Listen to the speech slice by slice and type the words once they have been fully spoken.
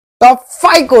Top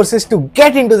 5 courses to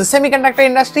get into the semiconductor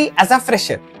industry as a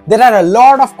fresher. There are a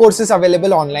lot of courses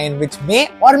available online which may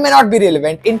or may not be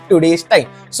relevant in today's time.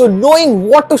 So knowing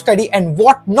what to study and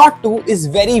what not to is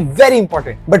very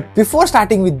important. But before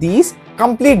starting with these,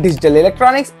 complete digital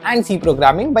electronics and C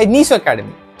programming by NISO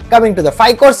Academy. Coming to the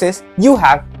 5 courses, you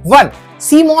have 1.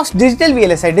 CMOS Digital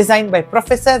VLSI Design by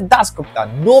Professor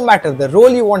Dasgupta. No matter the role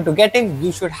you want to get in,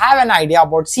 you should have an idea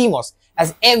about CMOS,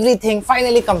 as everything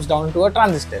finally comes down to a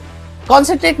transistor.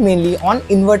 Concentrate mainly on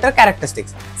inverter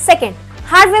characteristics. 2nd,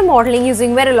 Hardware Modeling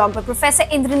using Verilog by Professor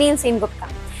Indranil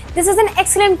Sengupta. This is an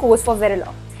excellent course for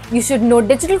Verilog. You should know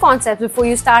digital concepts before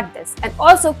you start this, and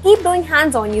also keep doing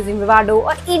hands-on using Vivado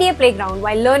or EDA Playground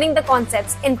while learning the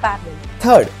concepts in parallel.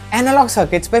 3rd, Analog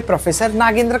Circuits by Professor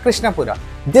Nagendra Krishnapura.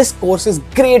 This course is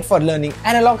great for learning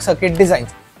analog circuit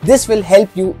designs. This will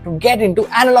help you to get into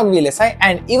analog VLSI,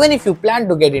 and even if you plan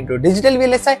to get into digital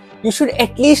VLSI, you should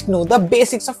at least know the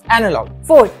basics of analog.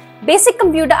 4th, Basic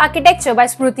Computer Architecture by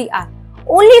Smruti R.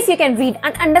 Only if you can read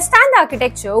and understand the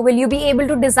architecture will you be able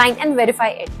to design and verify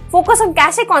it. Focus on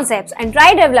cache concepts and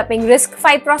try developing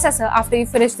RISC-V processor after you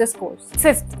finish this course.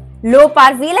 5th, Low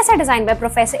Power VLSI Design by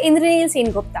Professor Indranil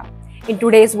Sengupta. In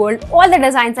today's world, all the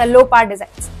designs are low power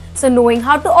designs. So knowing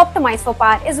how to optimize for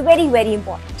power is very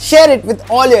important. Share it with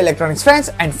all your electronics friends,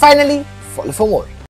 and finally, follow for more.